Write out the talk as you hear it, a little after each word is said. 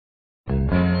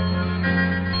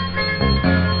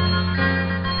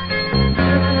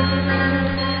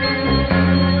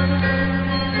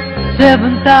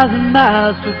7,000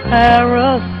 miles to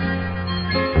Paris,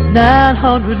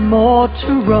 900 more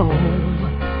to Rome,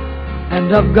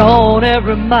 and I've gone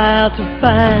every mile to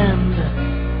find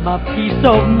my peace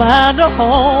of mind at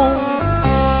home.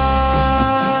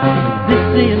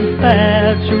 This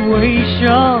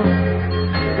infatuation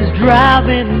is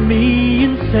driving me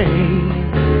insane.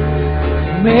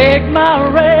 Make my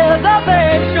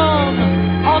reservation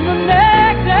on the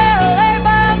next LA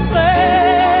plane.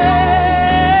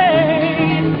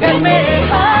 Get me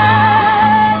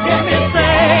high, get me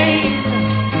sane,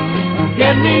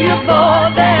 get me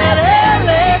aboard that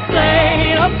LA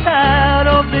plane. I'm tired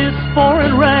of this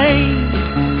pouring rain,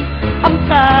 I'm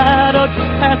tired of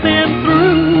just passing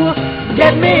through.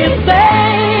 Get me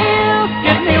safe,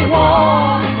 get me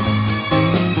warm,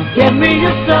 get me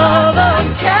a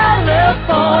Southern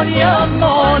California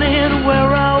morning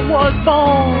where I was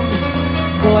born.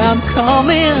 Boy, I'm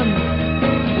coming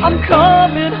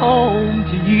home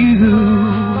to you.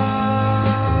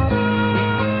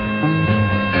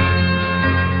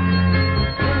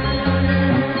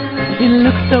 It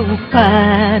looks so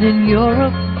fine in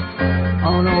Europe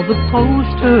on all the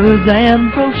posters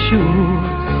and brochures.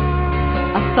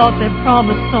 I thought they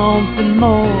promised something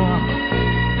more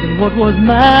than what was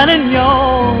mine and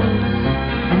yours.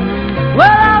 Well,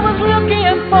 I was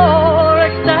looking for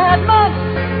excitement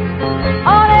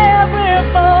on every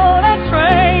boat and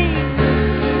train,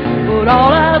 but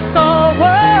all I saw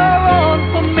were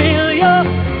unfamiliar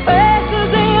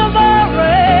faces in the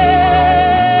rain.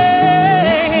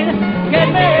 Get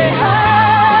me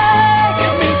high,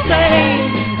 get me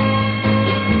sane,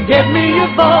 get me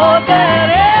aboard that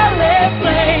LA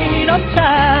plane. I'm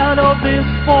tired of this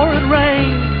pouring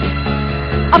rain,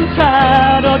 I'm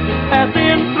tired of just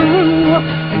passing through.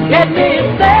 Get me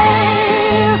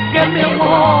safe, get me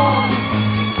warm,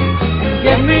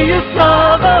 get me a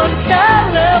Southern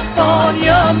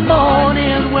California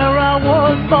morning where I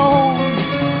was born.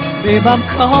 Babe, I'm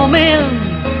coming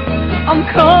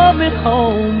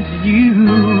home to you.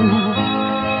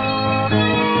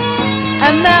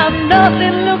 And now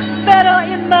nothing looks better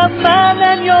in my mind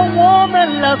than your warm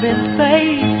and loving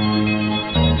face.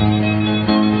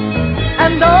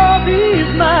 And all these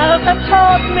miles have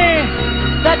taught me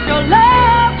that your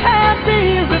love can't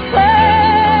be replaced.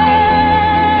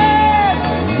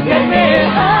 Get me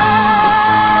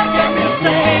high, get me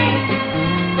sane,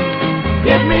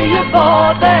 get me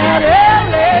aboard that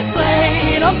LA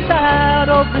plane. I'm tired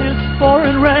of this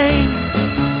pouring rain,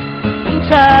 I'm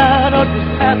tired of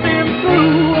just passing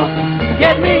through.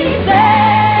 Get me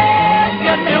safe,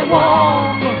 get me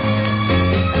warm,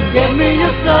 get me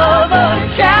a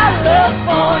Southern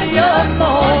California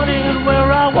morning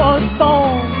where I was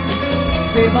born.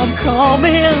 Babe, I'm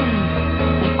coming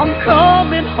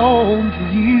home to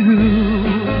you.